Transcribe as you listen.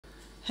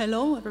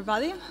Hello,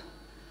 everybody.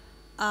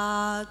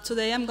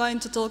 Today I'm going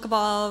to talk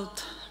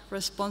about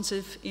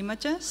responsive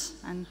images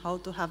and how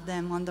to have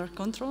them under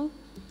control.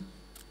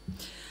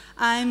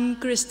 I'm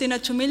Cristina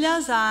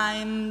Chumillas.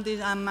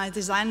 I'm a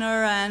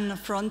designer and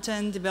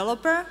front-end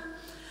developer.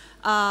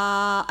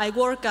 I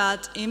work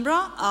at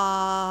Imbra,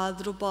 a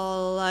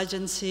Drupal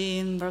agency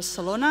in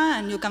Barcelona,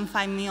 and you can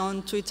find me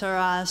on Twitter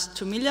as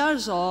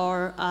Chumillas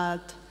or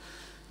at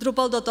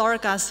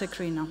Drupal.org as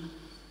Secrina.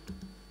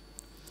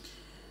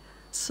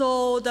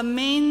 So the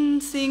main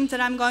thing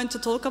that I'm going to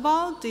talk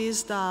about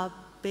is the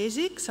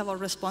basics about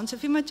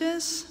responsive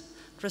images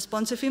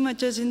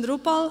in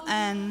Drupal,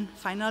 and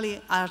finally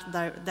art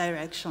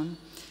direction.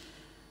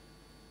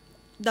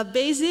 The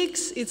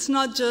basics, it's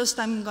not just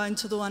I'm going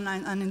to do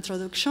an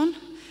introduction.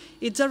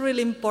 It's a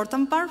really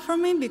important part for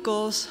me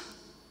because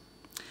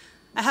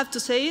I have to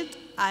say it,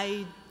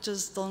 I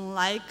just don't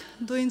like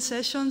doing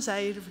sessions.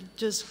 I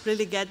just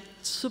really get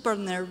super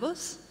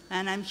nervous,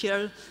 and I'm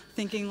here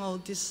thinking, oh,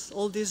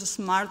 all these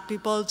smart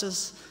people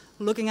just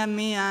looking at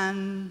me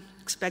and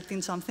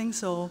expecting something.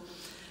 So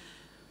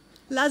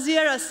last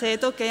year I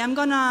said, okay, I'm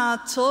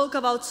gonna talk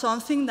about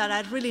something that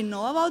I really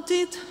know about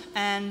it,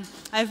 and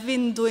I've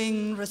been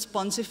doing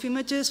responsive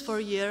images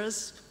for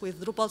years with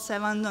Drupal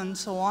 7 and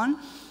so on,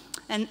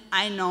 and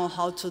I know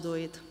how to do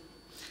it.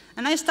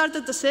 And I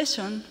started the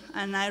session,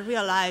 and I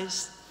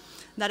realized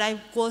that I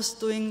was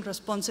doing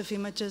responsive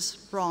images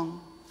wrong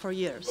for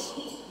years.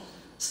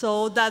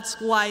 So that's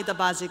why the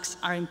basics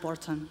are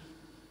important.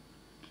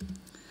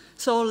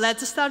 So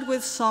let's start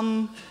with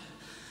some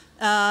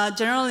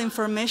general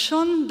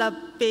information. The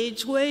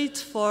page weight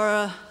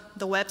for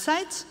the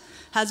websites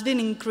has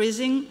been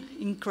increasing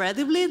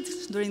incredibly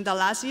during the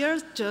last year.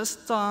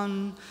 Just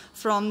from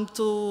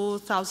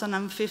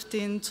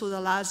 2015 to the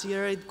last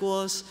year, it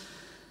was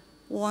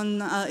a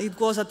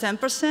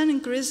 10%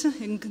 increase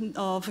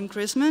of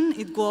increasement.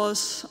 It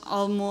was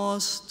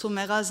almost 2.5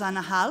 megas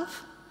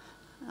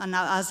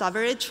as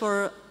average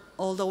for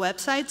all the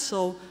websites,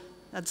 so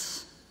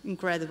that's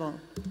incredible.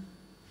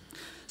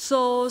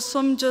 So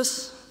some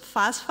just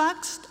fast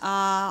facts,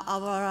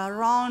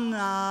 around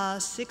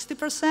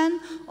 60%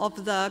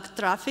 of the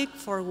traffic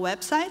for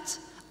websites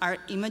are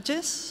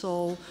images,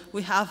 so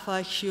we have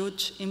a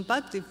huge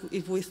impact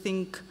if we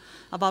think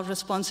about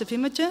responsive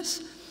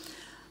images.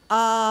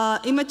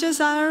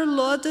 Images are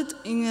loaded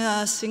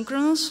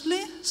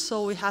synchronously,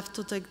 so we have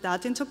to take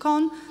that into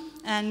account.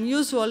 And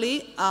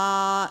usually,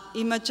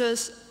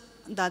 images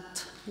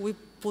that we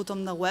put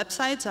on the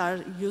websites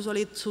are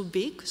usually too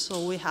big,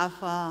 so we have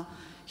a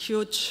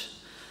huge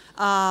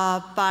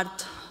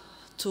part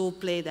to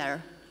play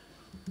there.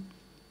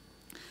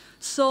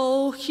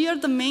 So here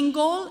the main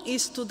goal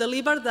is to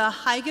deliver the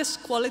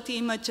highest quality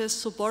images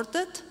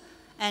supported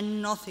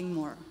and nothing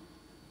more.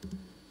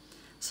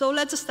 So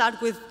let's start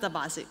with the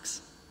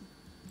basics.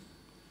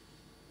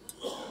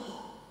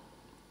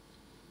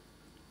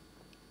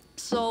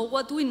 So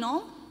what we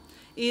know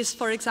is,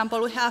 for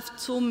example, we have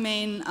two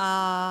main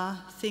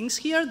things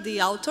here,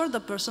 the author,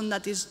 the person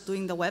that is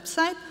doing the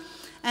website,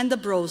 and the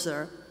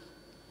browser.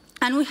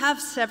 And we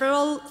have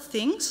several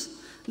things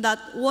that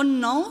one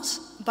knows,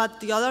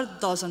 but the other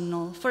doesn't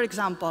know. For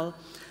example,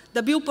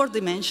 the viewport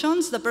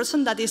dimensions, the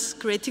person that is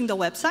creating the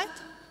website,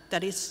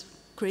 that is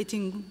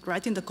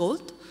writing the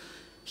code,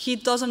 he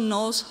doesn't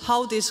know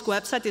how this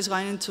website is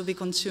going to be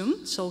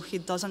consumed, so he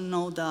doesn't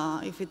know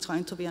if it's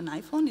going to be an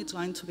iPhone, it's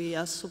going to be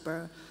a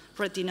super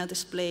retina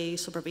display,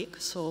 super big,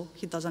 so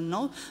he doesn't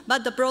know.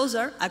 But the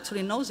browser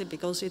actually knows it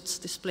because it's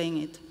displaying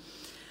it.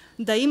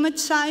 The image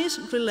size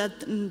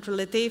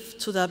relative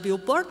to the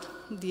viewport,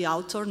 the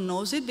author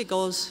knows it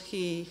because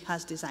he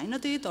has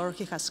designed it or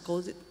he has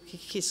coded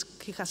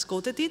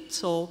it,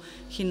 so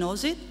he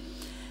knows it.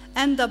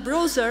 And the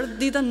browser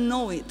didn't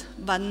know it,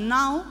 but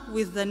now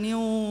with the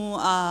new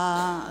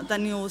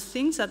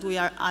things that we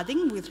are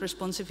adding with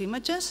responsive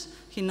images,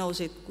 he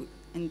knows it.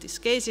 In this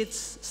case,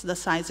 it's the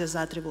sizes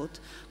attribute.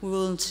 We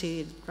will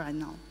see it right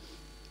now.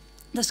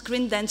 The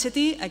screen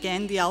density,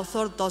 again, the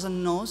author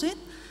doesn't know it,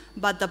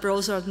 but the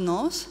browser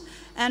knows.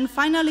 And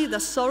finally, the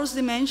source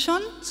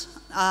dimensions,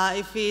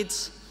 if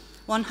it's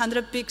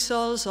 100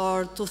 pixels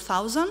or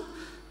 2,000,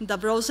 the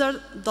browser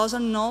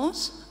doesn't know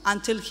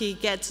until he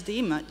gets the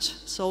image,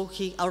 so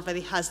he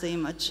already has the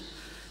image.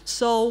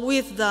 So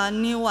with the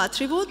new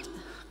attribute,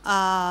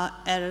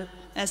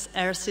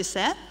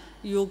 srcset,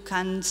 you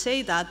can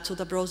say that to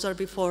the browser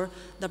before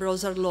the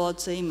browser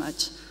loads the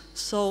image.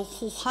 So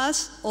who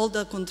has all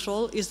the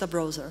control is the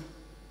browser.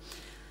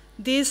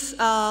 This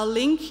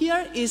link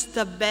here is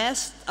the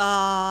best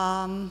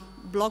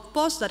blog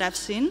post that I've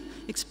seen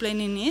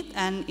explaining it,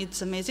 and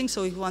it's amazing.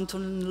 So if you want to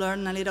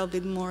learn a little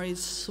bit more,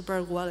 it's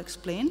super well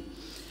explained.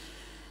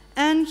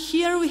 And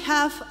here we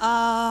have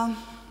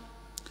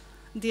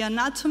the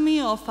anatomy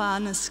of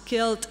an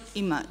scaled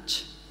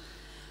image.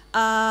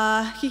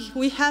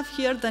 We have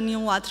here the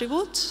new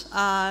attributes.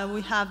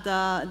 We have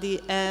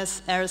the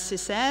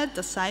srcset,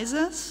 the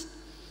sizes.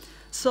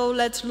 So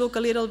let's look a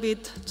little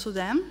bit to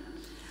them.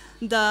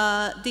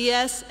 The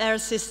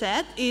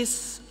srcset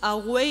is a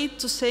way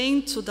to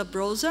saying to the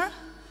browser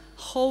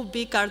how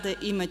big are the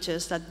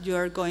images that you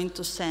are going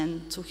to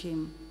send to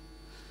him.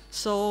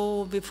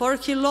 So before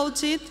he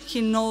loads it, he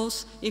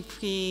knows if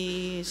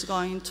he is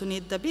going to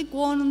need the big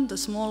one, the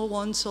small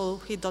one, so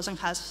he doesn't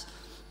have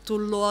to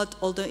load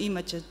all the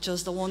images,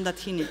 just the one that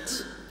he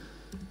needs.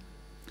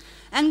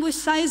 And with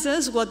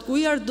sizes, what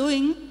we are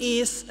doing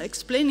is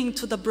explaining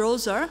to the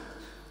browser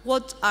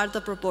what are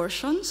the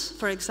proportions.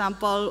 For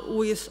example,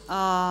 with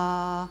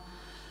a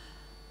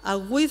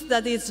width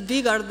that is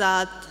bigger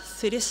than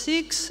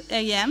 36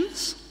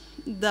 AMs,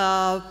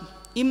 the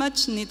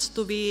image needs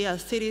to be at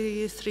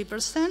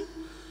 33%,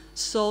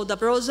 so the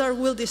browser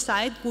will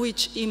decide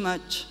which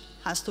image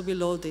has to be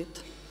loaded.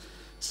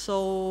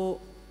 So,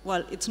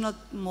 well, it's not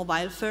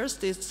mobile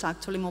first, it's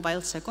actually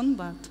mobile second,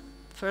 but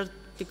first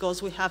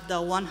because we have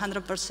the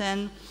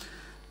 100%,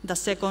 the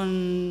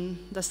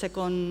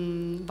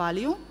second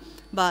value,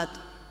 but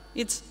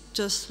it's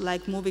just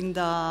like moving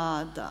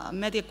the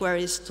media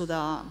queries to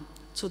the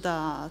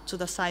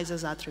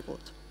sizes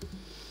attribute.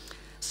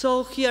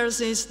 So here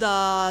is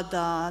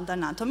the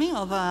anatomy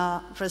of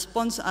a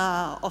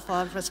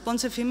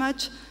responsive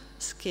image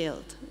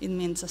scaled. It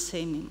means the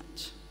same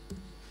image.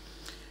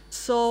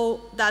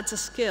 So that's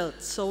scaled.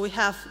 So we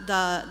have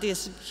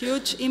this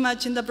huge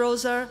image in the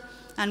browser,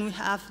 and we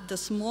have the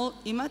small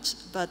image,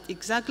 but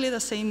exactly the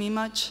same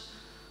image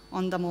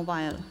on the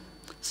mobile.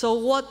 So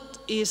what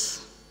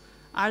is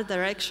our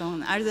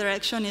direction? Our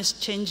direction is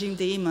changing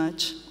the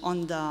image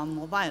on the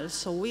mobile.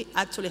 So we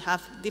actually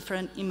have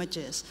different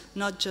images,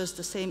 not just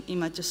the same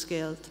image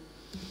scaled.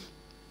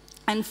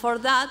 And for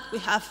that, we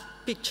have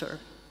picture.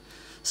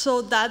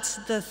 So that's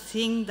the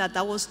thing that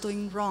I was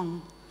doing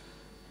wrong.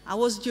 I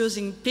was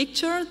using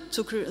picture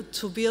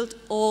to build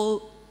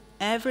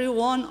every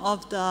one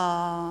of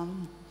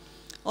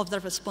the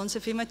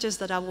responsive images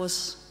that I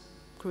was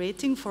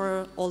creating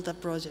for all the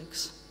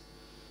projects.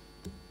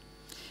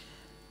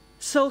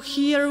 So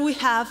here we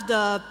have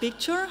the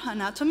picture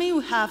anatomy.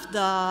 We have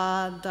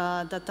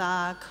the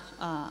tag,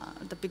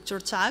 the picture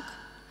tag,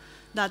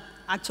 that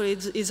actually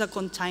is a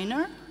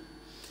container.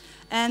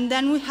 And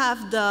then we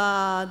have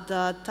the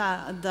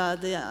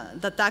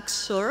tag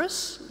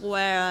source,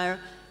 where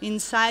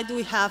inside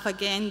we have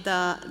again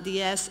the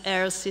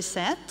src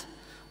set,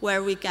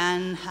 where we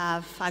can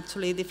have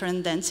actually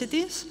different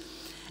densities.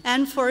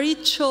 And for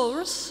each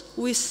source,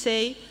 we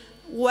say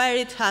where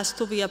it has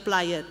to be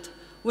applied.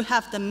 We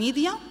have the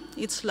media.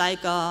 It's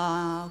like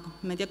a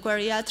media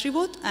query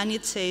attribute, and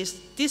it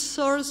says this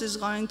source is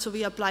going to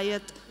be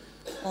applied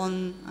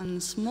on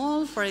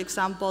small. For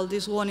example,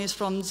 this one is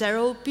from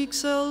 0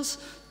 pixels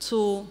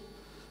to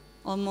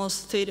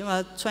almost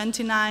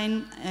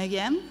 29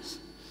 AMs,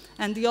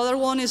 and the other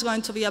one is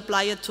going to be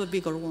applied to a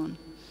bigger one.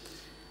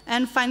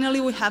 And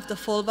finally, we have the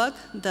fallback,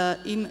 the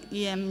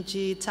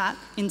EMG tag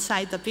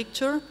inside the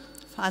picture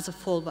as a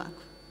fallback.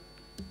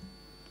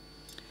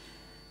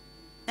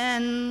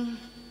 And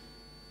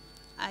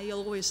I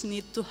always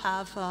need to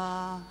have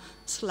a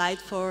slide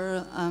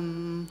for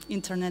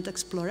Internet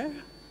Explorer.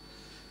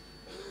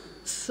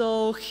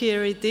 So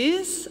here it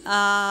is.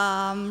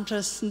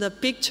 Just the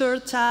picture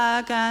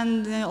tag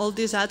and all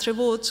these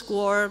attributes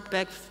work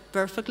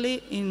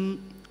perfectly in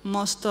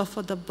most of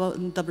the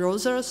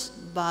browsers,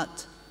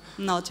 but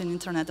not in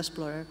Internet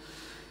Explorer.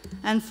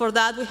 And for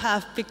that, we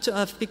have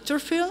picture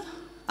fill.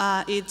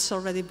 It's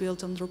already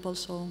built on Drupal,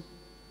 so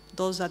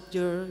those that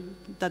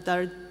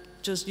are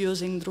just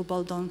using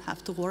Drupal don't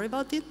have to worry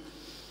about it.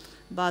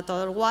 But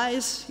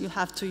otherwise, you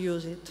have to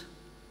use it.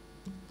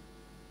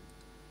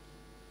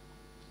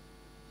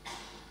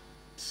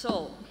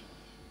 So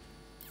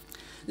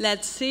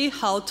let's see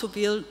how to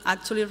build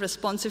actually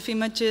responsive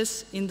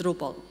images in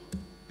Drupal.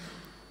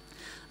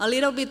 A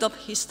little bit of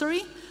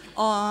history.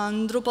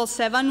 On Drupal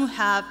 7, we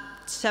have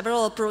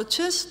several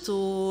approaches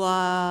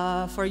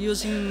for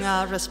using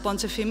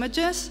responsive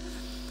images.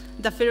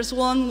 The first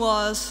one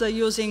was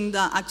using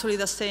actually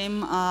the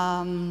same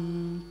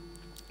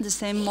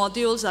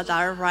modules that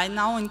are right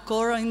now in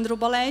core in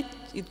Drupal 8.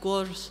 It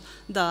was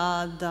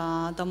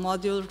the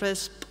module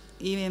resp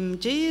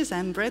EMGs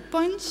and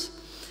breakpoints.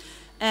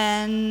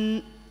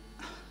 And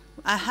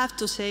I have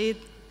to say,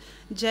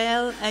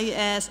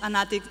 JLAS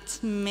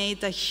Analytics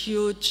made a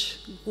huge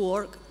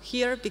work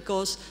here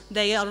because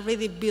they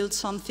already built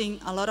something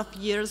a lot of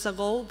years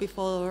ago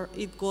before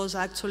it was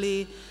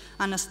actually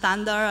on a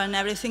standard and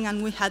everything,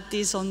 and we had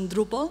this on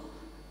Drupal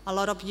a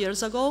lot of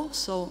years ago,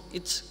 so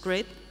it's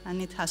great,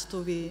 and it has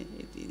to be,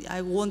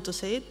 I want to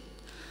say it.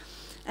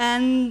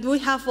 And we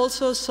have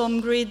also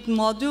some great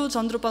modules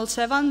on Drupal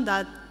 7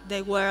 that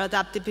they were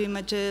adaptive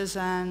images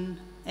and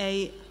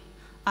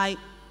AIES,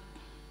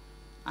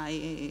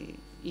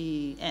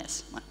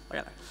 well,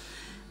 whatever.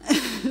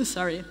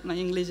 Sorry, my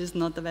English is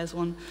not the best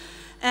one.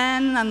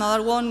 And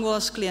another one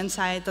was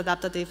client-side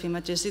adaptive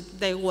images.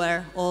 They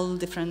were all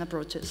different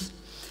approaches.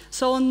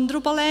 So on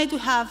Drupal 8, we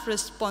have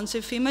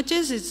responsive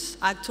images. It's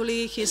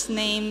actually, his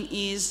name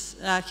is,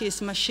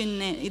 its machine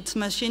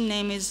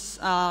name is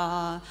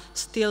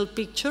still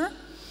picture.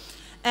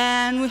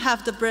 And we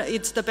have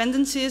its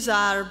dependencies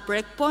are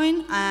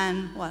breakpoint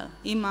and, well,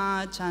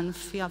 image and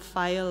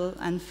file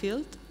and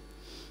field.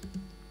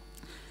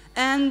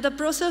 And the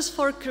process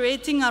for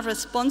creating a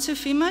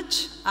responsive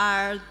image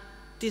are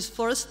these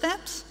 4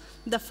 steps.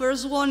 The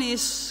first one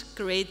is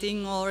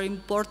creating or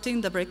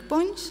importing the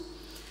breakpoints.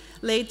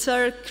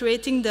 Later,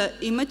 creating the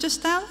image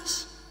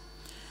styles.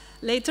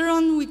 Later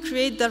on, we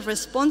create the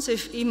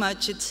responsive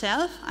image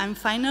itself, and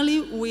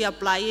finally, we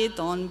apply it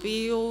on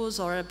views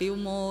or a view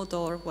mode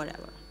or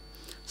whatever.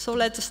 So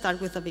let's start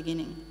with the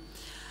beginning.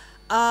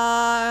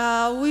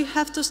 We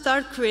have to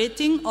start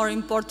creating or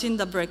importing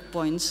the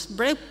breakpoints.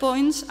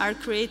 Breakpoints are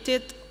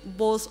created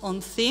both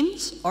on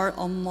themes or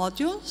on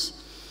modules.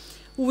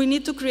 We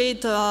need to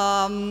create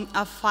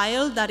a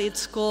file that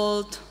it's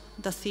called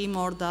the theme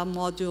or the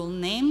module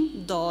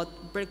name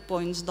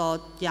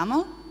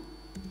 .breakpoints.yaml.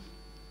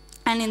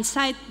 And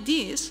inside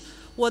this,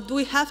 what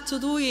we have to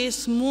do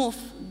is move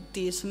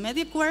these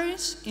media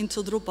queries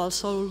into Drupal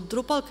so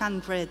Drupal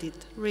can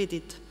read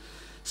it.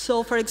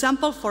 So for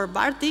example, for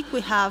Bartik, we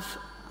have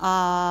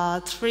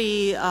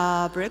 3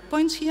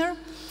 breakpoints here.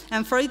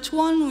 And for each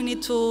one, we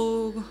need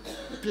to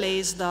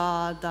place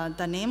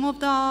the name of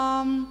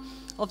the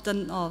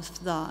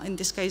in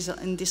this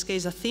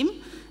case a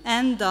theme,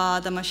 and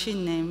the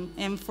machine name.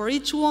 And for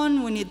each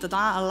one, we need the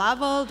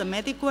label, the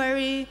media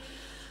query,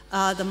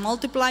 the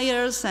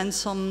multipliers, and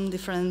some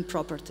different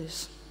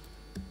properties.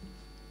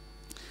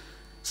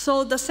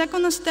 So the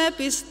second step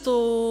is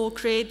to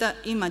create the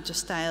image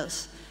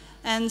styles.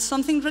 And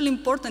something really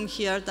important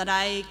here that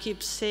I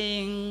keep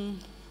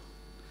saying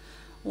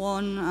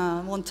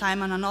one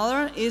time and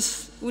another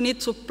is we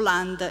need to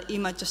plan the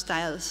image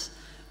styles.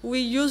 We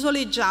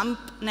usually jump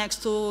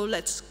next to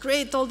let's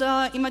create all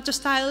the image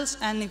styles,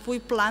 and if we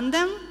plan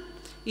them,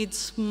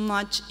 it's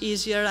much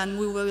easier and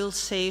we will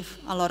save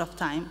a lot of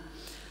time.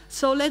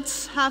 So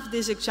let's have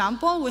this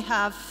example. We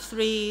have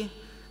 2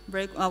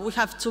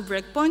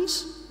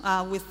 breakpoints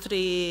with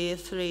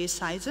three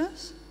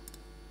sizes.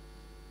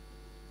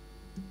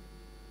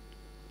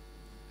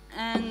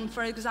 And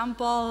for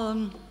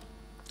example,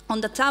 on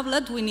the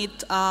tablet, we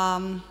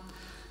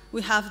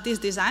have this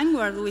design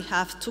where we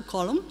have 2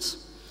 columns.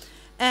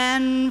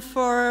 And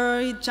for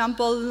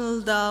example,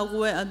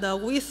 the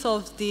width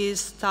of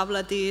this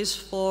tablet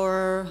is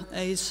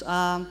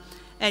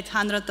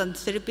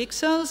 830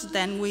 pixels.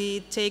 Then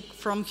we take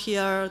from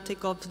here,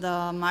 take off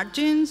the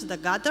margins, the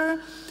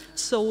gutter.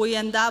 So we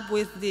end up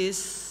with this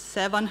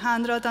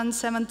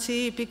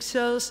 770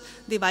 pixels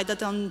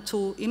divided on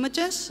 2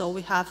 images. So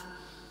we have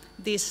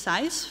this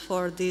size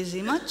for this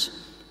image.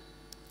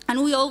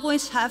 And we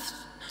always have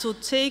to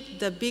take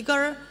the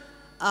bigger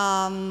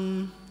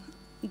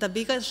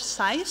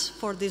size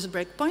for this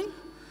breakpoint,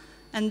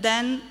 and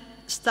then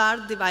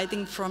start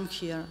dividing from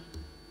here.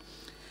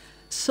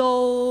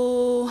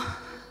 So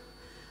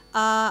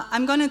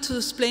I'm going to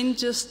explain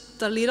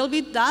just a little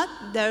bit that.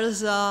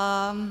 There's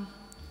an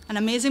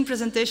amazing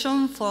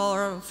presentation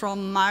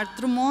from Mark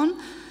Drummond.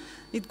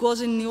 It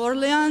was in New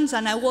Orleans,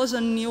 and I was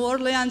in New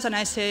Orleans, and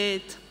I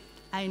said,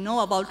 I know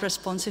about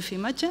responsive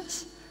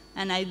images,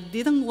 and I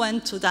didn't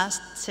went to that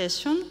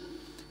session.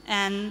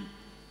 And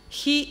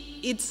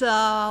it's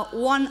a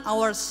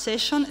 1-hour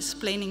session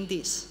explaining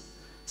this.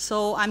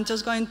 So I'm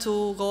just going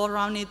to go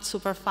around it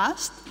super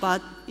fast,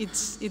 but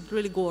it's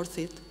really worth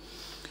it.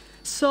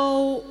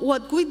 So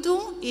what we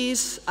do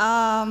is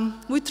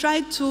we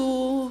try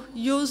to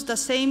use the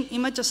same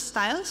image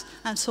styles,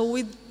 and so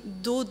we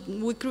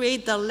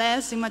create the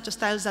less image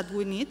styles that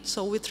we need.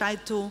 So we try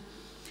to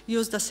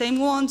use the same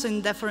ones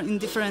in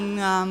different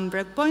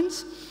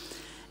breakpoints.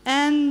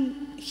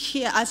 And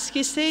as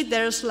he said,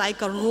 there's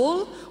like a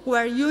rule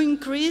where you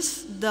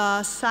increase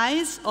the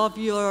size of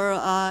your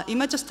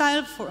image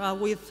style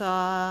with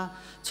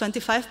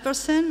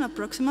 25%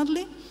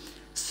 approximately.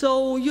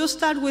 So you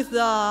start with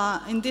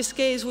in this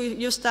case,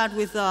 you start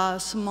with a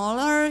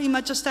smaller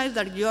image style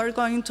that you are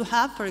going to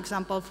have, for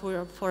example,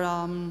 for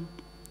a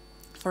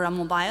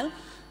mobile.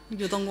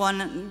 You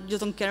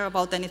don't care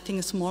about anything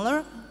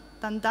smaller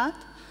than that.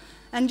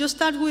 And you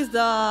start with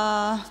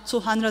the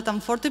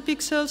 240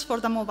 pixels for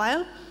the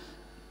mobile,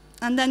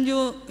 and then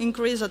you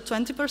increase at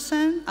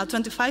 20%, at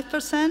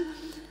 25%,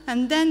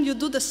 and then you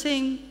do the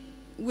same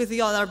with the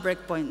other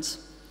breakpoints.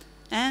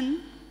 And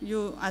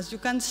as you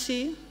can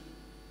see,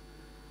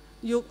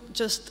 you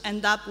just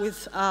end up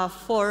with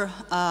 4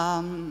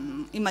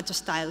 image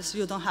styles.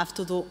 You don't have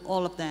to do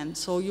all of them.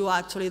 So you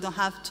actually don't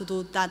have to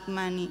do that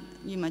many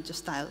image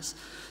styles.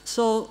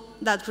 So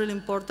that's really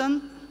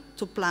important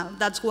to plan.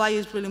 That's why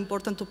it's really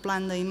important to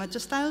plan the image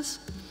styles.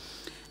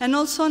 And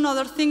also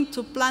another thing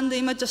to plan the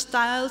image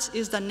styles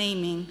is the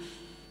naming.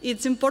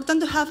 It's important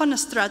to have a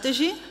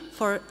strategy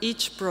for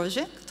each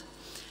project.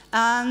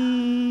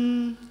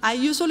 And I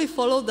usually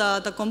follow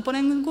the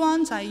component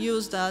ones. I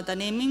use the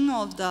naming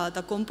of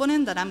the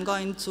component that I'm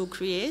going to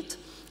create,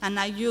 and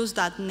I use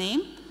that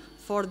name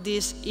for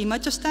this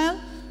image style.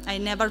 I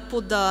never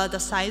put the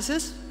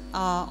sizes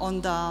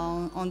on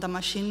the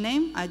machine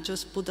name. I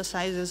just put the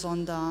sizes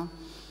on the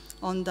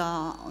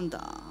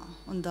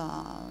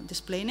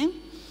display name.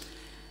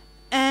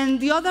 And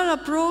the other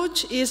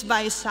approach is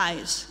by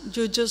size.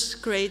 You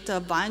just create a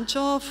bunch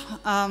of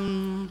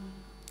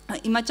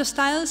image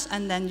styles,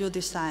 and then you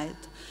decide.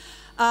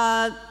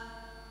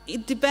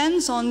 It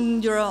depends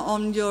on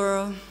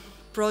your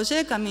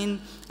project. I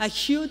mean, a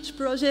huge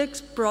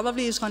project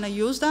probably is going to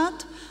use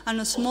that,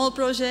 and a small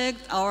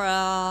project or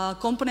a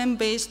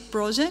component-based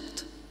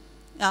project,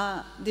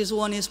 this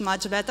one is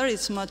much better.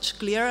 It's much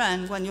clearer,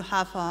 and when you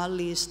have a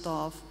list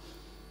of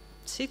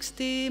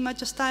 60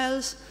 image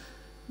styles,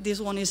 this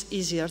one is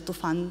easier to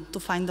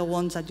find the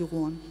ones that you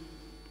want.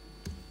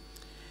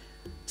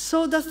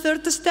 So the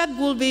third step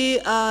will be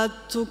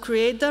to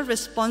create the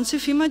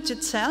responsive image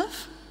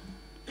itself.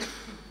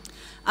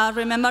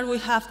 Remember, we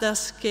have the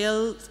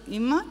scaled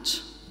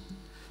image.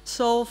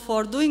 So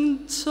for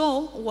doing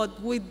so,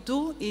 what we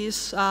do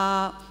is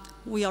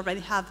we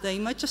already have the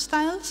image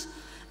styles,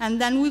 and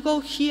then we go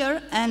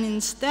here, and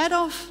instead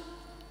of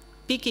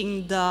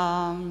picking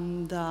the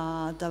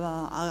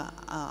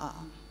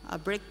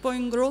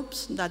breakpoint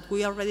groups that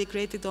we already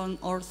created on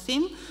our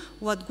theme,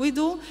 what we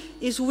do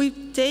is we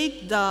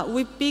pick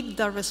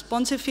the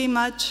responsive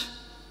image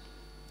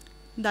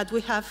that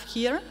we have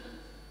here.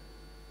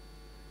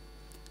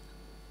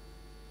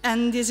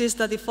 And this is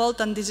the default,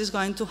 and this is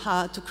going to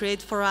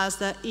create for us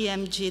the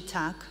EMG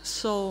tag.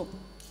 So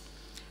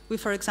we,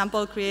 for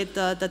example, create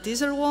the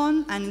teaser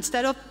one, and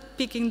instead of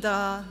picking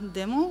the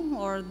demo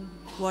or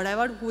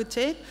whatever we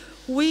take,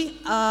 we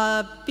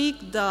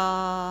pick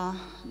the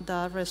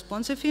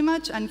responsive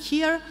image, and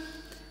here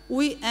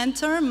we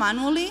enter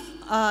manually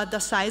the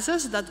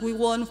sizes that we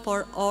want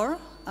for our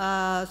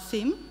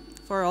theme,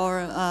 for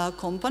our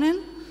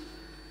component.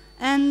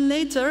 And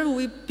later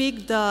we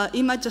pick the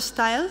image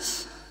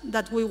styles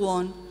that we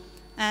want.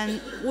 And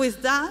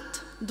with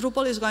that,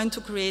 Drupal is going to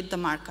create the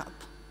markup.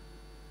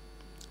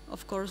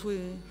 Of course,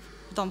 we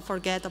don't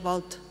forget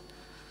about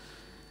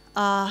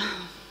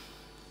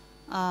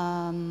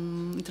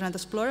Internet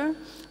Explorer.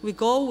 We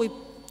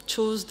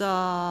choose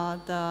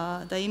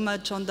the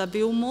image on the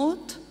view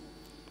mode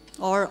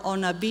or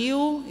on a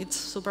view. It's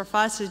super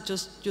fast. It's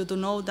just you don't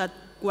know that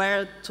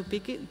where to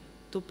pick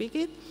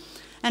it.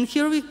 And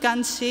here we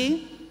can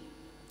see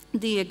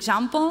the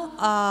example.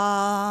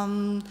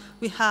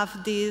 We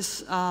have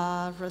this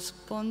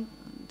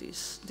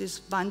this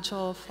bunch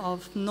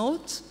of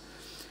nodes,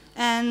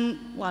 and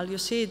well, you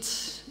see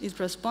it's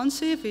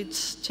responsive,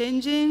 it's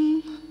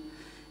changing,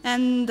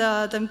 and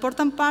the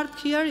important part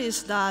here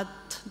is that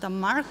the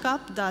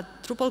markup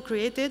that Drupal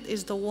created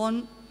is the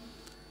one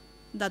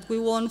that we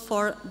want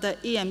for the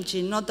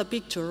EMG, not the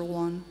picture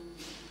one.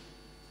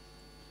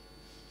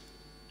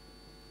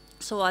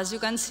 So as you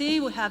can see,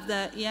 we have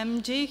the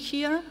EMG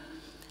here.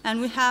 And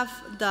we have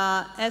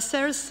the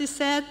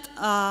srcset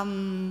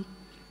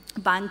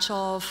bunch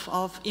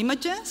of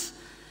images.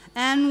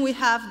 And we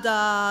have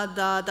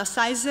the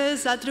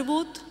sizes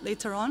attribute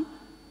later on.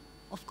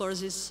 Of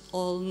course, it's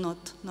all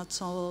not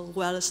so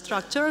well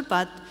structured,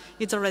 but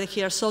it's already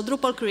here. So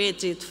Drupal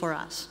creates it for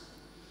us.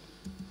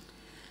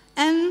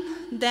 And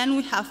then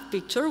we have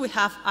picture. We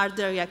have art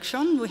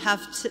direction. We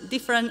have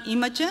different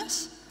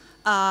images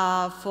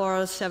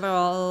for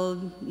several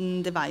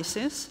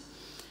devices.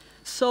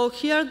 So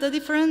here the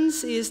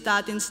difference is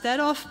that instead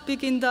of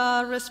picking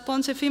the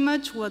responsive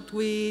image, what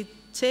we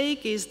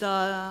take is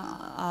the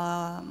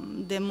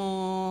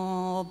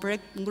demo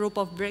group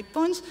of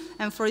breakpoints,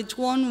 and for each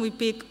one we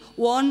pick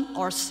one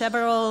or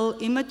several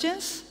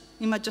images,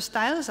 image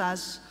styles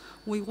as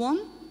we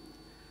want,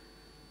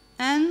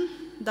 and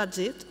that's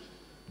it.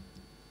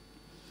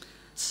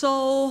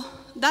 So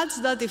that's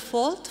the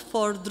default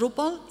for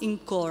Drupal in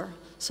core.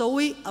 So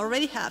we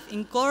already have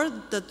in core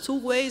the two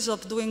ways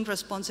of doing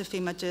responsive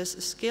images,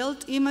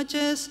 scaled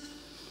images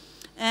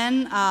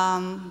and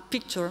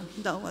picture,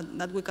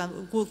 that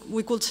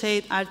we could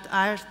say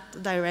art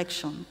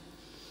direction.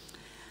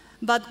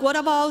 But what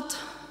about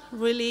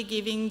really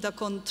giving the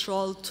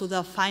control to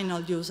the final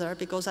user?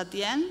 Because at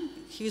the end,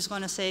 he's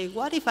going to say,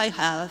 what if I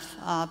have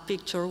a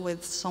picture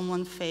with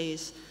someone's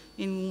face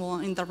in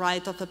the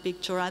right of the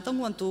picture? I don't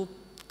want to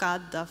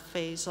cut the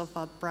face of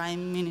a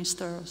prime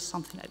minister or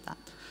something like that.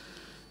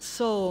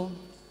 So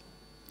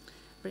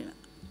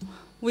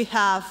we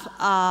have,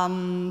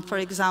 for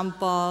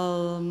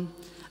example,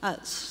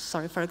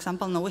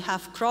 we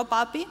have crop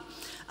API.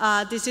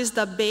 This is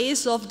the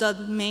base of the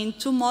main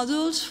two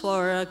modules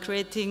for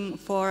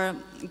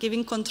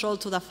giving control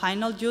to the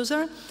final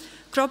user.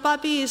 Crop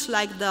API is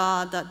like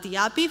the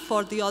API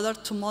for the other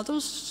two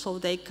modules, so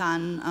they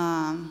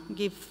can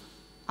give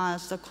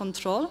us the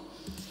control.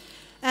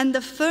 And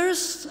the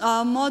first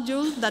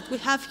module that we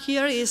have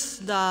here is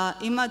the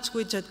image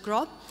widget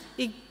crop.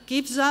 It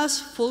gives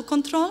us full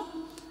control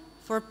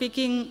for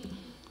picking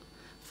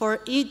for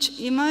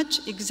each image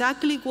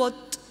exactly what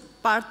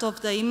part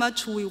of the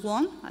image we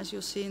want, as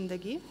you see in the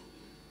GIF.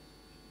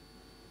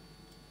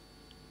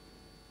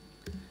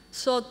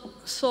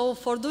 So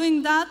for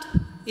doing that,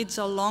 it's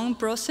a long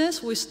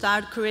process. We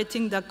start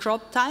creating the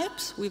crop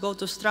types. We go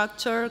to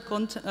structure,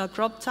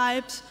 crop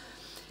types.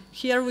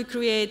 Here we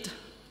create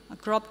a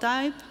crop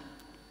type.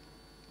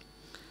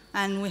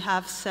 And we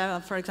have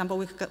several, for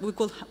example,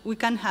 we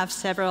can have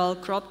several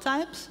crop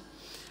types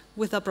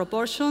with the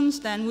proportions.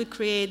 Then we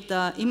create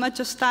the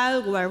image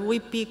style where we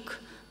pick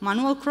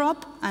manual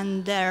crop,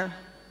 and there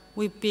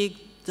we pick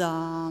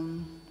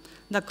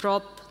the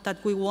crop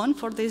that we want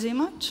for this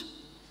image.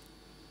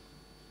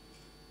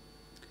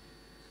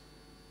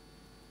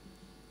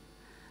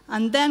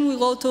 And then we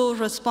go to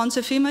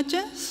responsive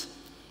images,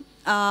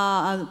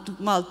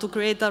 to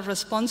create a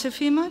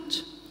responsive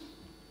image.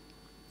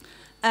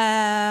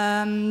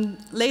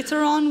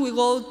 Later on, we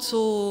go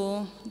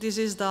to, this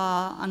is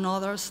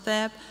another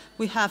step,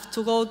 we have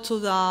to go to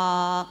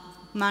the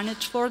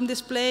manage form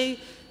display,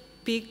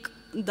 pick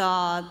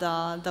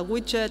the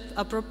widget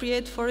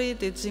appropriate for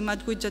it, it's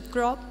image widget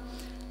crop.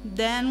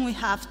 Then we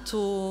have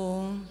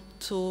to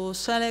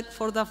select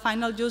for the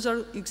final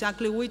user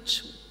exactly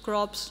which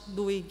crops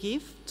do we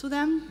give to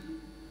them.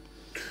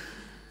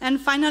 And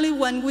finally,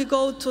 when we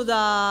go to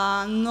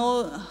the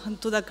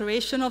node, to the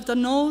creation of the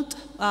node,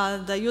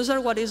 the user,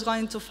 what he's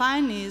going to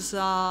find is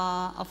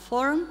a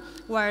form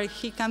where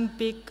he can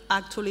pick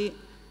actually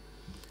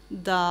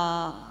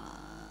the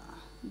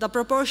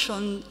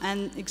proportion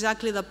and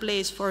exactly the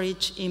place for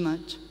each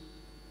image.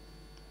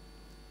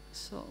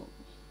 So,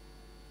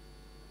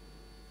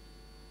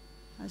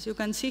 as you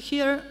can see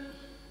here,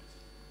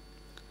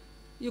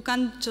 you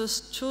can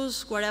just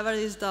choose whatever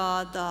is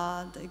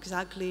the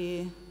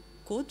exactly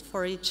good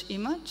for each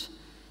image.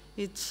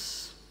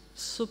 It's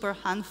super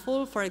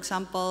handful, for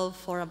example,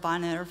 for a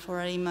banner,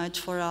 for an image,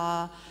 for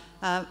a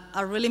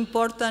really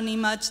important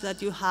image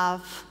that you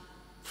have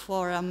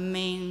for a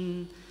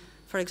main,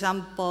 for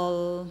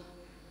example,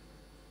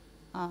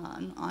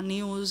 a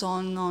news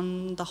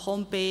on the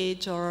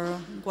homepage or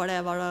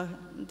whatever,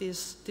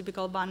 this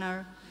typical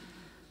banner.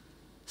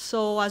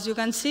 So as you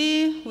can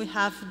see, we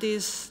have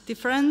this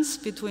difference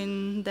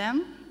between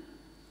them.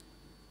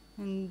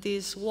 In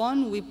this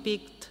one, we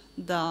picked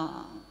the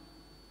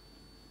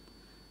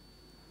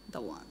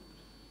one.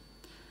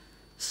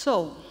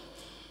 So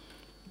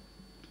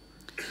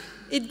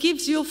it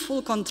gives you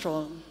full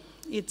control.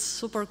 It's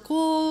super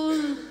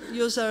cool.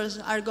 Users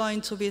are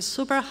going to be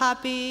super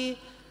happy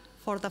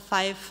for the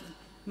 5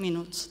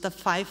 minutes, the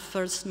 5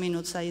 first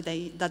minutes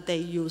that they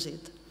use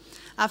it.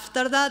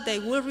 After that, they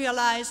will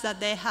realize that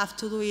they have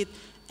to do it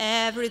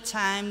every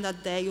time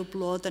that they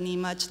upload an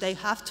image. They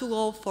have to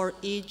go for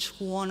each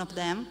one of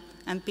them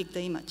and pick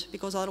the image,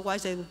 because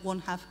otherwise they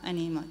won't have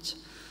any image.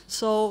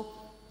 So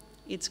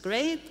it's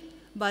great,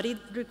 but it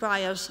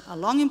requires a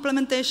long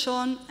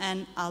implementation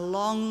and a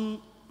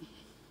long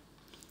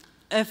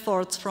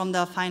effort from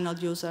the final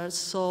users.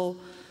 So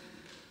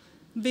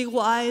be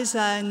wise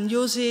and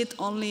use it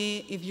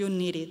only if you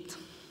need it.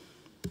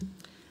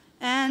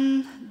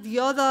 And the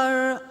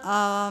other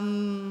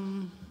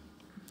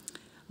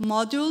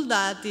module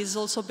that is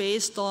also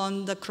based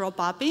on the crop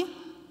API.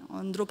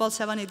 On Drupal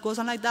 7, it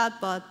wasn't like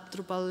that, but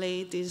Drupal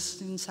 8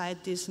 is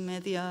inside this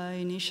media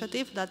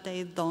initiative that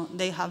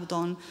they have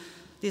done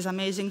these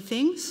amazing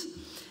things.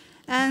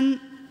 And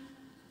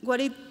what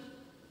it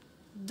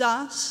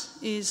does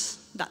is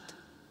that.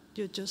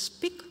 You just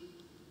pick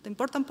the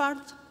important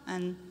part,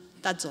 and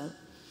that's all.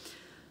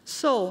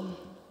 So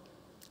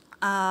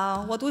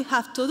what we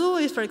have to do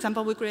is, for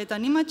example, we create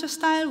an image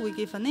style, we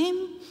give a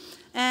name,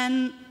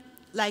 and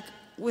like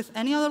with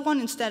any other one,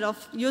 instead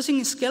of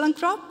using scale and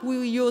crop,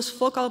 we use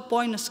focal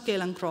point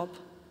scale and crop.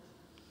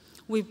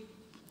 We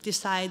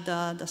decide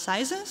the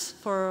sizes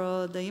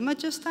for the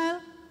image style,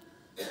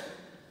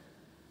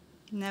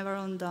 never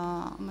on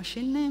the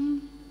machine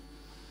name.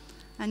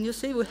 And you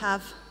see we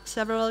have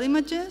several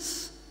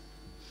images.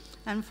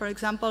 And for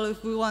example,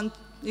 if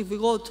we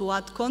go to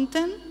add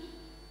content,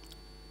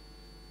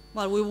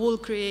 well, we will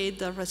create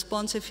the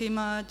responsive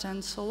image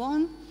and so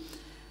on.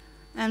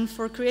 And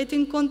for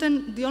creating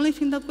content, the only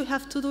thing that we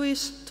have to do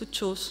is to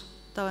choose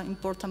the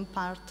important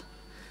part.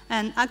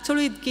 And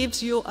actually, it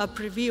gives you a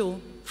preview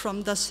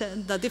from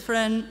the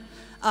different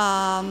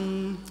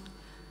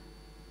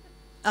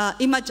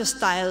image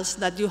styles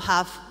that you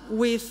have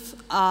with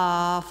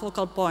a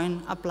focal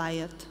point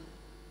applied.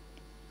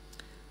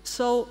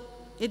 So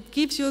it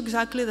gives you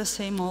exactly the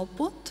same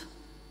output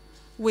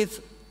with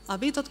a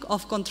bit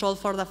of control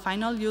for the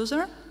final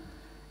user.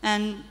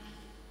 And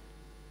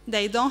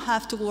they don't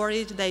have to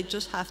worry, they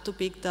just have to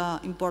pick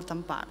the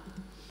important part.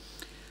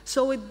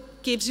 So it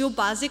gives you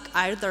basic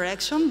art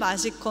direction,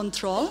 basic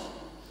control,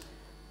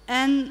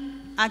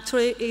 and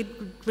actually it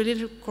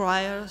really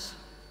requires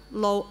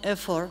low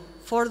effort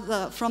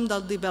from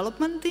the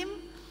development team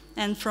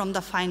and from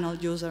the final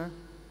user.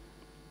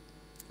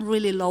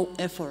 Really low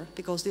effort,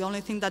 because the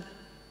only thing that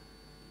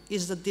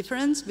is the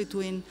difference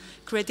between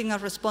creating a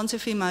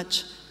responsive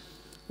image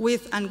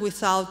with and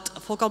without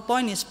focal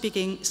point is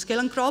picking scale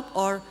and crop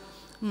or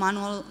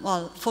manual,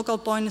 well, focal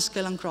point,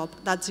 scale and crop.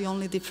 That's the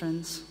only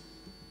difference.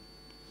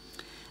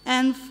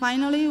 And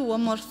finally,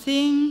 one more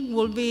thing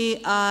will be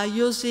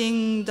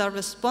using the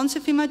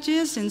responsive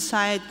images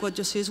inside what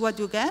you see is what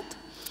you get.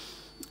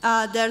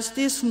 There's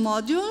this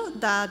module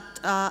that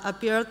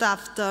appeared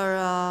after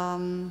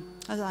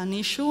an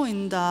issue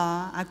in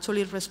the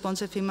actually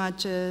responsive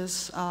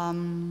images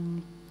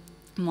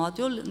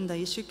module in the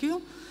issue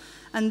queue.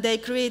 And they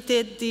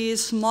created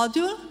this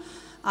module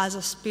as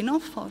a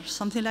spin-off or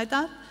something like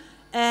that.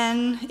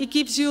 And it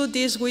gives you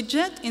this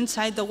widget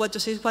inside the what you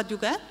see is what you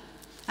get.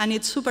 And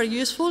it's super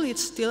useful. It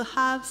still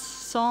has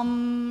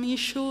some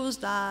issues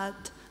that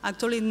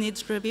actually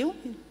needs review.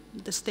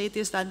 The state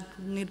is that it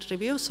needs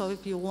review. So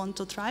if you want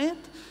to try it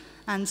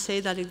and say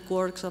that it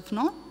works or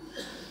not,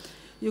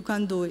 you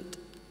can do it.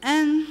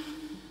 And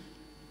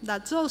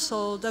that's all.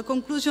 So the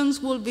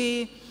conclusions will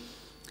be,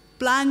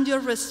 plan your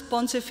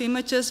responsive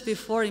images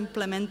before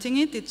implementing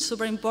it. It's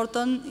super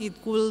important. It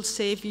will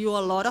save you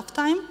a lot of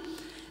time.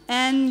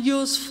 And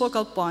use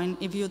focal point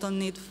if you don't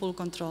need full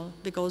control,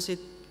 because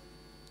it's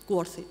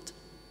worth it.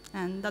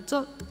 And that's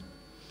all.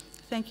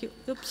 Thank you.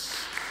 Oops.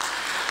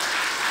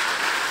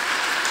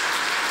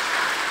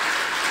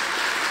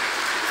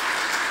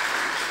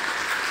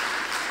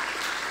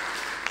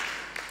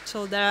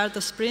 So there are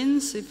the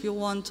sprints if you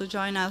want to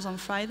join us on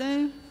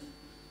Friday.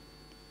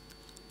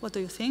 What do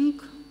you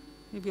think?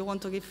 If you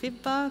want to give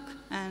feedback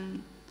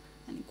and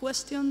any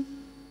question.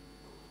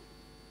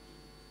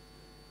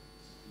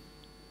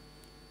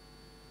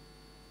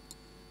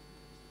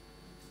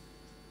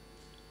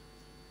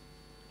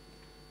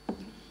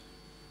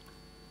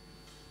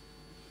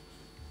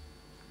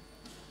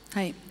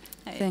 Hi.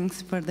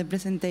 Thanks for the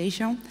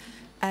presentation.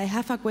 I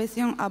have a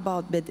question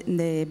about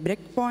the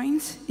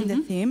breakpoints in the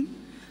theme.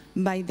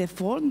 By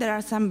default, there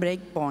are some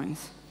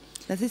breakpoints.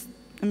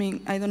 I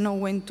mean, I don't know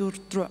when to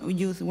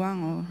use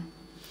one or.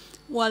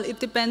 Well, it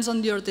depends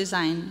on your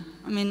design.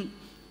 I mean,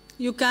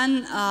 you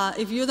can,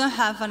 if you don't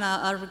have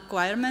a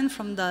requirement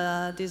from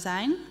the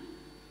design,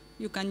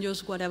 you can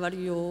use whatever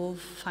you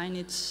find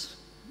it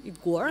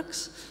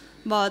works.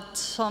 But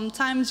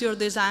sometimes your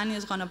design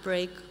is going to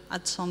break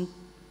at some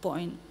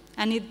point.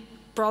 And it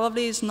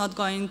probably is not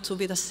going to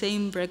be the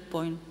same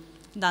breakpoint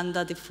than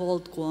the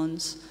default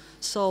ones.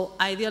 So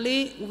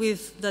ideally,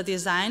 with the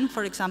design,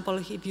 for example,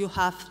 if you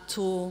have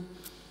two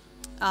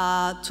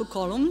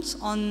columns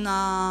on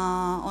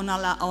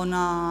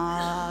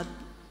a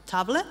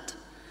tablet,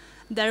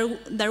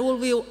 there will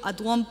be at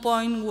one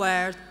point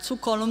where 2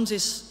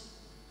 columns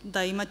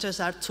the images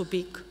are too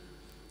big.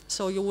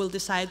 So you will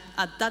decide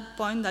at that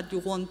point that you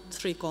want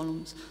 3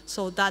 columns.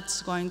 So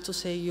that's going to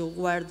say you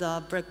where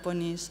the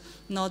breakpoint is,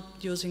 not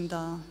using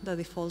the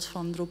defaults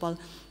from Drupal.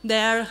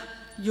 They're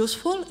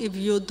useful if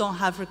you don't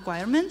have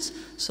requirements.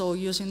 So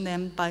using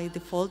them by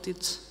default,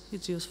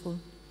 it's useful.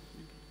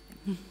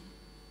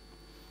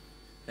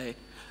 Hey.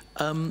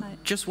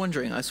 Just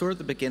wondering, I saw at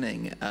the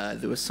beginning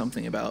there was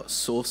something about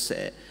source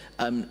set.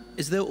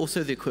 Is there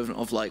also the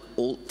equivalent of like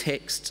alt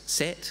text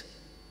set?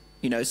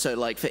 You know, so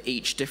like for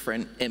each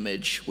different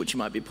image, which you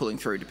might be pulling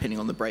through depending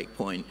on the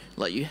breakpoint,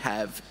 like you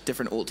have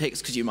different alt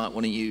text because you might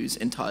want to use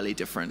entirely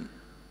different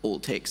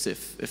alt text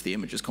if the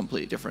image is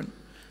completely different.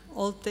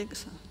 Alt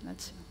text,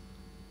 let's see.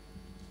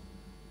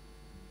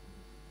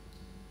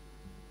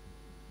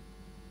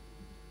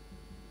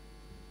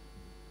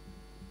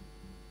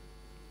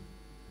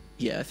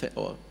 Yeah,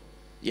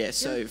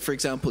 so for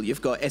example,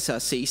 you've got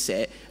SRC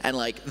set, and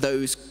like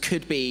those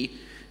could be,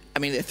 I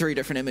mean, they're 3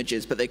 different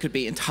images, but they could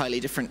be entirely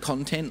different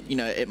content. You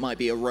know, it might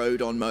be a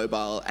road on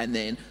mobile and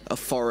then a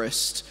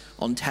forest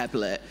on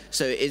tablet.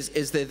 So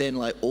is there then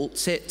like alt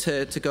set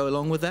to go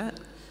along with that?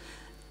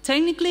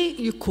 Technically,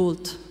 you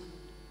could.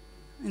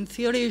 In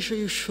theory,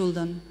 you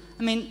shouldn't.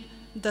 I mean,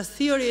 the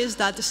theory is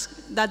that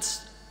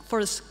that's for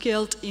a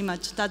scaled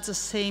image. That's the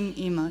same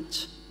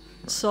image.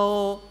 Right.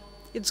 So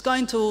it's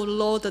going to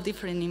load a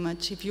different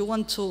image. If you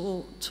want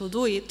to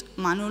do it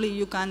manually,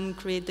 you can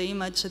create the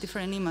image, a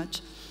different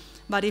image.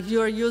 But if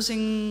you're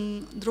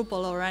using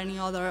Drupal or any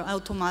other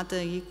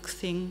automatic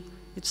thing,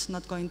 it's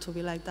not going to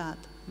be like that.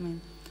 I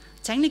mean,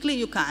 technically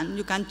you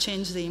can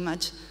change the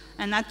image.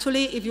 And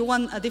actually, if you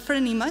want a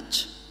different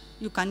image,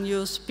 you can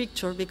use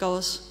picture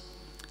because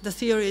the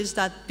theory is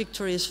that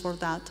picture is for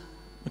that.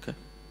 Okay.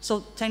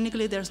 So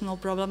technically there's no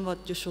problem,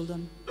 but you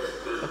shouldn't.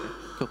 Okay,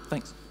 cool,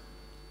 thanks.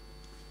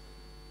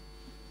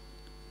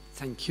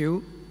 Thank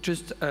you.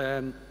 Just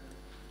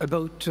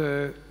about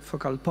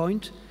focal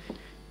point.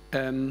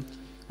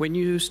 When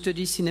you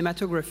study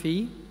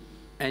cinematography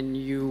and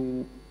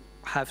you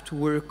have to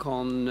work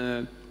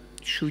on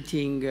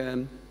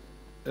shooting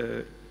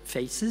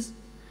faces,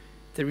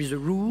 there is a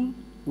rule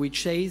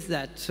which says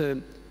that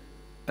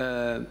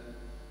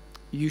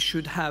you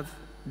should have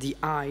the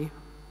eye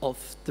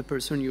of the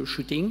person you're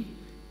shooting,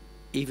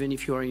 even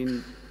if you're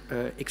in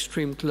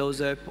extreme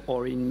close-up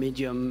or in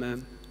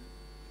medium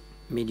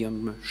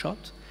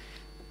shot,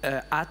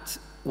 at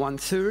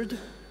 1/3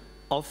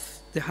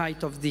 of the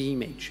height of the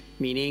image,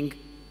 meaning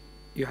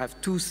you have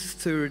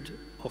 2/3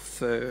 of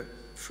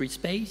free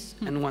space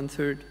and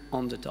 1/3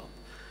 on the top.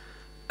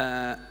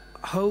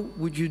 How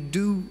would you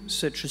do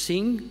such a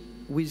thing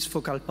with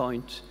focal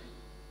point?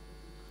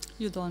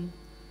 You don't.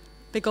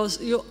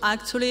 Because you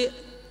actually,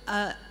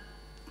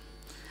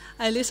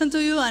 I listen to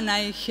you and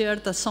I hear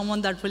that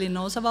someone that really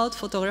knows about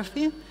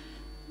photography,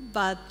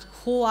 But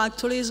who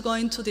actually is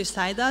going to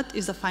decide that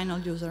is the final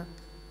user.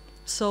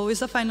 So is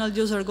the final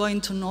user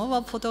going to know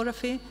about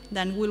photography?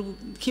 Then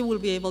he will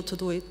be able to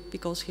do it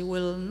because he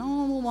will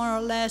know more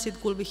or less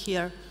it will be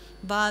here.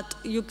 But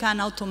you can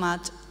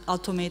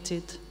automate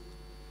it.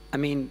 I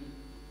mean,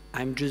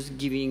 I'm just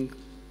giving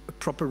a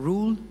proper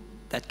rule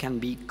that can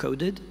be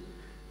coded.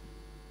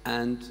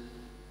 And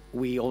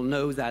we all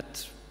know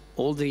that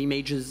all the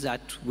images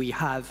that we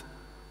have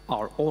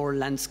are or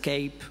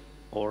landscape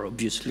or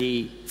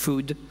obviously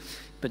food,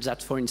 but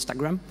that's for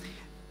Instagram,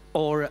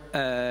 or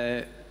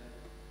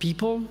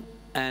people.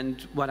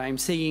 And what I'm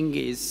saying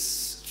is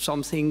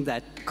something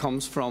that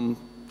comes from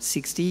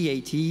 60,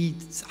 80,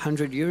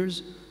 100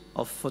 years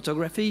of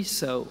photography.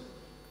 So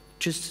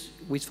just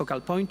with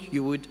focal point,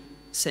 you would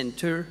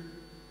center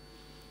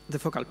the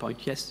focal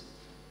point, yes?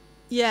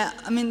 Yeah,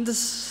 I mean,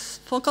 this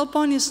focal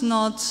point is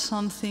not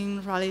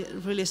something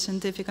really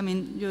scientific. I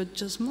mean, you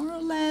just more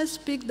or less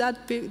pick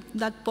that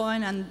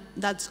point, and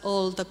that's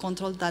all the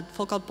control that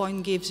focal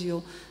point gives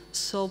you.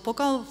 So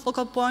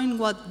focal point,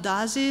 what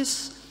does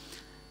is,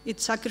 it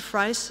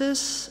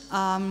sacrifices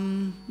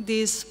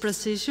this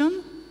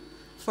precision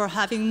for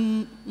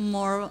having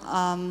more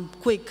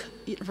quick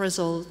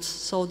results,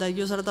 so the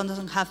user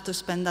doesn't have to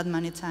spend that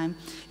many time.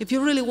 If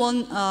you really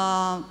want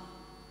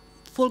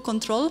full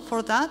control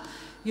for that,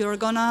 you're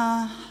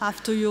gonna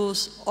have to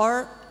use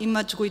or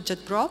image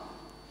widget crop,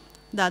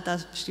 that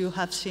as you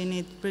have seen,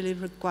 it really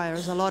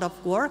requires a lot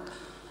of work,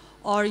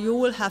 or you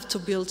will have to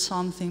build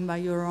something by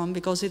your own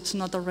because it's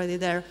not already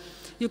there.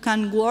 You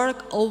can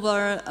work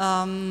over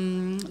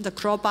the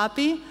crop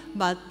API,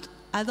 but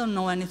I don't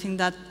know anything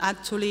that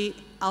actually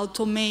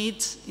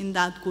automates in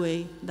that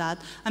way.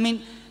 I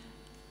mean,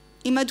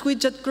 image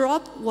widget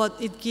crop,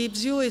 what it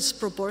gives you is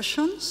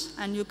proportions,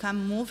 and you can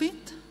move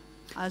it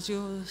as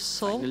you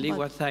saw. Finally,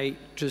 what I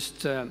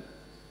just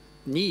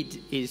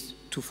need is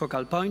to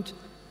focal point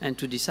and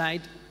to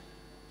decide,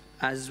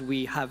 as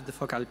we have the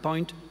focal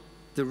point,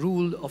 the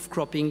rule of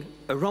cropping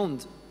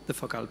around the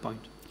focal point.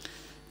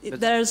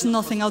 There's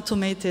nothing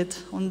automated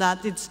on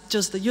that. It's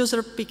just the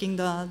user picking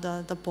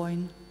the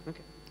point.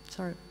 Okay.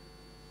 Sorry.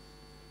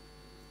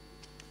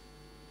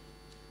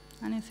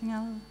 Anything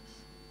else?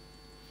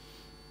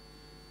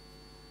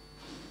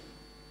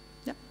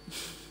 Yeah.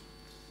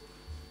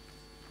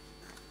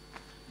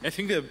 I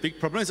think the big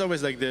problem is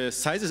always like the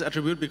sizes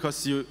attribute,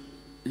 because you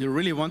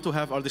really want to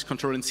have all this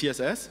control in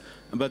CSS,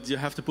 but you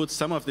have to put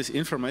some of this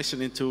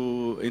information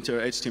into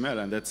your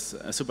HTML, and that's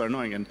super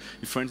annoying. And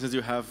if, for instance,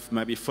 you have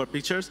maybe 4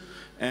 pictures,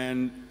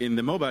 and in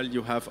the mobile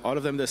you have all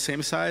of them the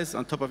same size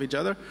on top of each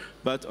other,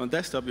 but on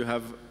desktop you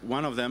have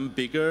one of them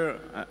bigger,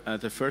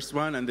 the first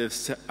one, and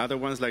the other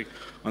ones like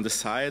on the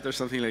side or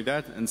something like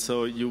that. And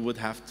so you would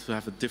have to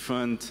have a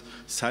different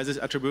sizes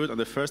attribute on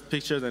the first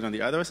picture than on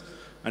the others.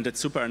 And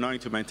that's super annoying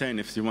to maintain.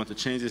 If you want to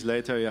change this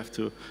later, you have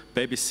to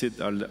babysit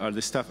all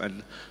this stuff.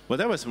 And what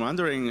I was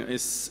wondering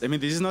is, I mean,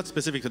 this is not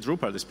specific to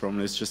Drupal, this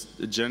problem. It's just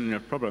a general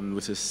problem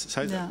with this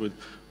size attribute.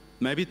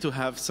 Maybe to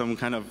have some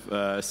kind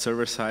of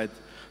server-side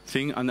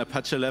thing on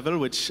Apache level,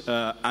 which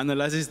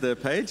analyzes the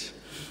page,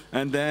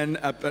 and then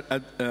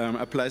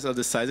applies all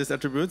the sizes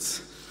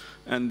attributes,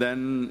 and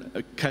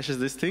then caches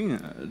this thing.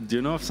 Do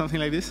you know of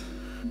something like this?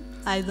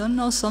 I don't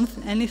know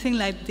anything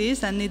like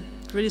this, and it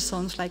really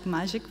sounds like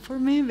magic for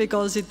me,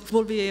 because it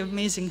would be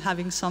amazing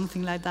having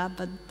something like that,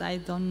 but I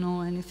don't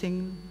know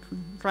anything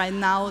right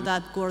now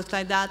that works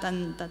like that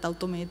and that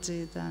automates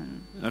it.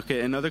 And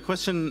okay, another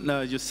question.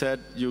 You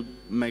said you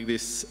make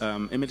these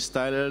image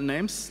style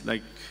names.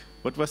 Like,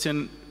 what was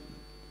your...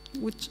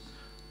 Which?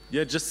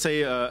 Yeah, just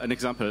say an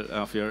example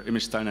of your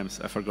image style names.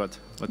 I forgot.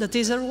 The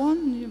teaser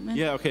one, you meant?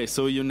 Yeah, okay,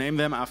 so you name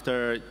them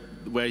after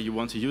where you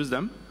want to use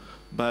them,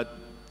 but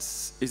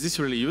is this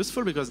really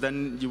useful? Because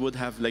then you would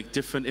have like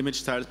different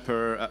image styles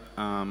per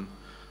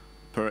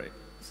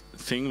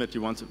thing that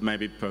you want,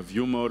 maybe per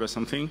view mode or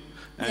something.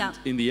 And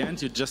in the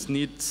end, you just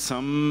need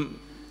some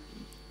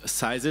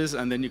sizes,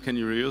 and then you can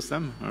reuse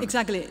them? Or?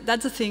 Exactly.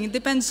 That's the thing. It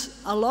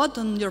depends a lot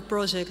on your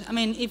project. I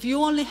mean, if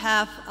you only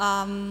have,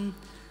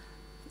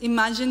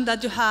 imagine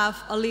that you have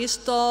a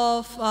list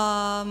of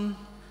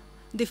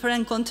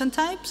different content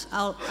types,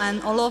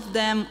 and all of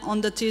them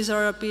on the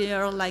teaser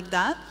appear like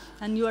that,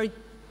 and you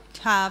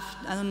have,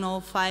 I don't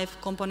know,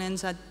 5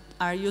 components that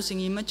are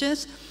using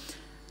images.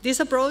 This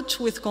approach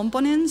with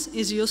components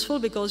is useful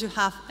because you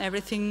have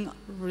everything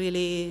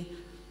really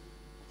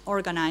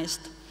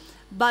organized.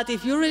 But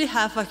if you really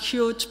have a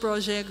huge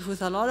project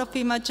with a lot of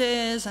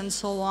images and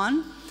so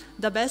on,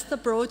 the best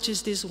approach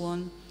is this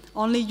one.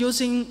 Only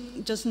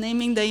just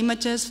naming the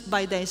images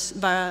by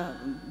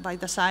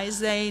the size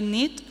they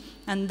need,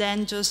 and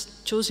then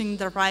just choosing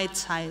the right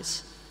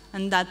size.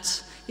 And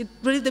it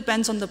really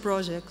depends on the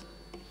project.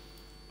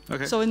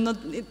 Okay. So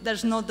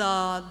there's not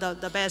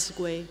the best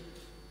way.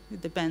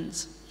 It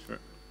depends. Sure.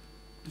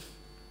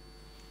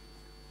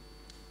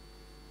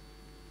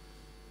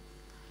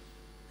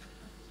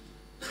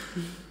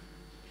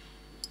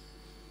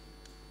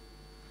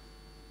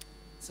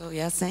 So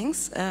yeah,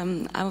 thanks.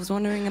 I was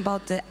wondering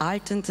about the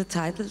alt and the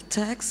title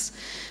tags,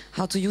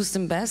 how to use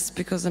them best,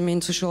 because I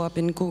mean to show up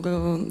in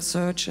Google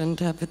search and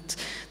have it,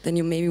 then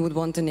you maybe would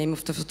want the name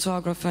of the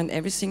photographer and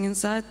everything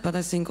inside, but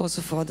I think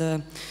also for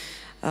the,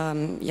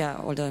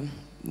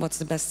 what's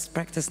the best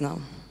practice now?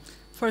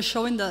 For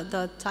showing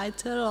the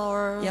title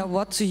or? Yeah,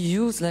 what to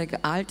use, like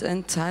alt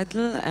and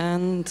title,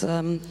 and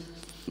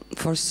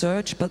for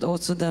search, but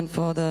also then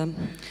for the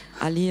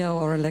alia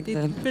or like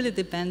it really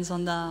depends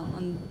on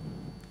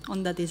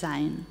the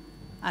design,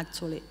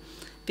 actually,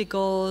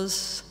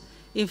 because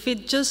if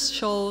it just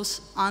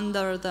shows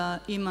under the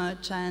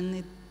image and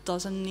it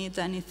doesn't need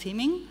any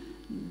theming,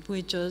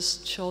 we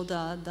just show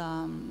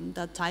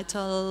the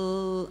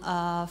title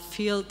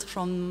field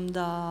from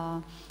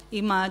the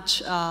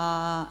image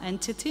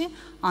entity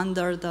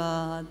under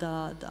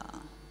the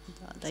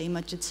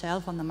image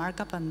itself on the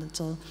markup, and that's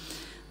all.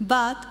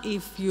 But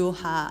if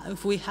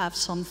we have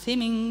some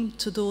theming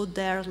to do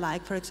there,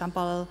 like for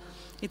example,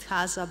 it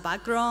has a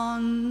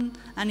background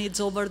and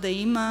it's over the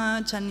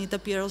image and it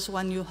appears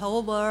when you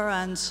hover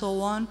and so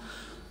on,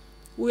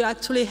 we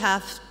actually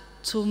have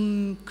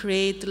to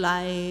create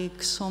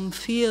like some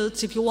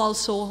fields. If you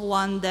also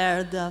want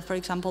there, for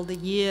example, the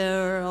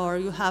year, or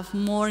you have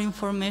more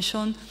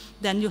information,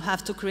 then you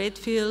have to create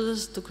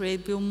fields, to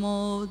create view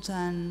modes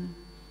and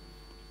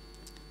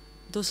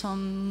do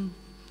some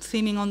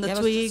theming on the tweaks.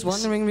 I was just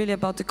wondering really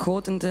about the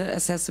code and the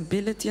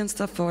accessibility and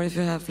stuff, or if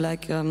you have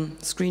like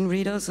screen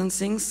readers and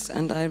things,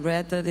 and I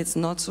read that it's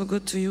not so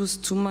good to use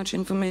too much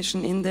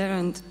information in there.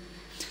 And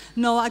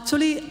no,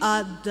 actually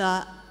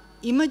the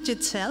image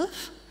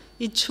itself,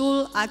 it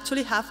should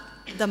actually have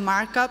the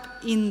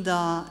markup in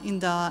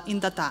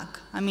the tag.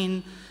 I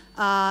mean,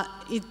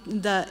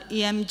 the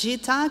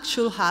EMG tag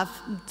should have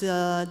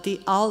the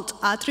alt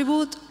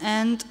attribute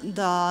and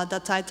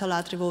the title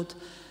attribute.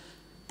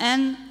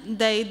 And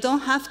they don't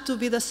have to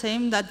be the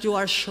same that you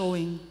are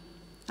showing.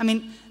 I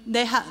mean,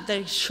 they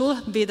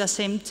should be the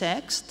same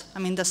text, I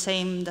mean, the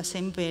same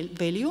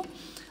value,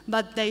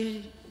 but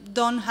they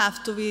don't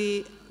have to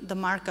be the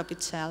markup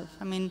itself.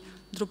 I mean,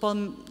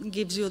 Drupal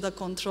gives you the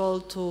control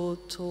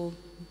to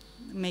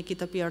make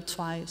it appear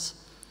twice.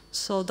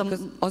 So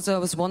also, I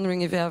was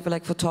wondering if you have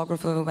like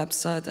photographer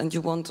website and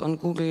you want on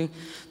Google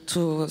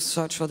to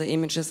search for the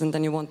images and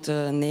then you want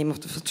the name of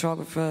the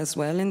photographer as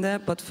well in there.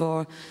 But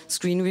for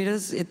screen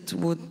readers, it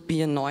would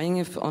be annoying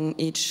if on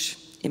each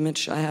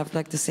image I have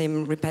like the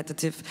same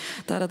repetitive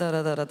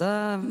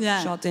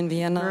shot in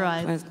Vienna,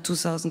 right.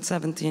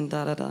 2017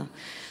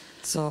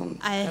 So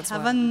I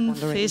haven't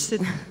faced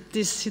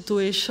this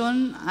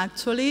situation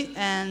actually,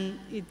 and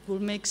it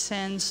would make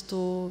sense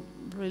to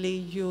really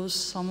use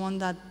someone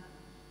that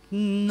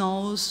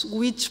knows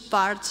which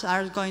parts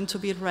are going to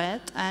be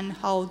read and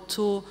how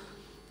to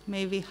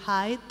maybe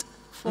hide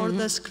for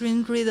the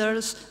screen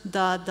readers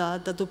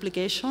the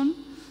duplication.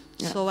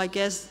 Yeah. So I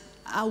guess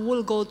I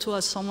will go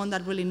to someone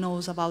that really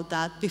knows about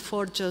that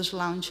before just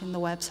launching the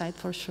website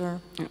for sure.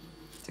 Yeah,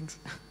 thanks.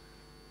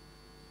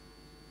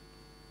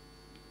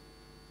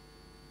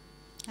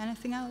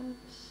 Anything else?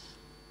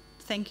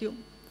 Thank you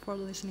for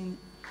listening.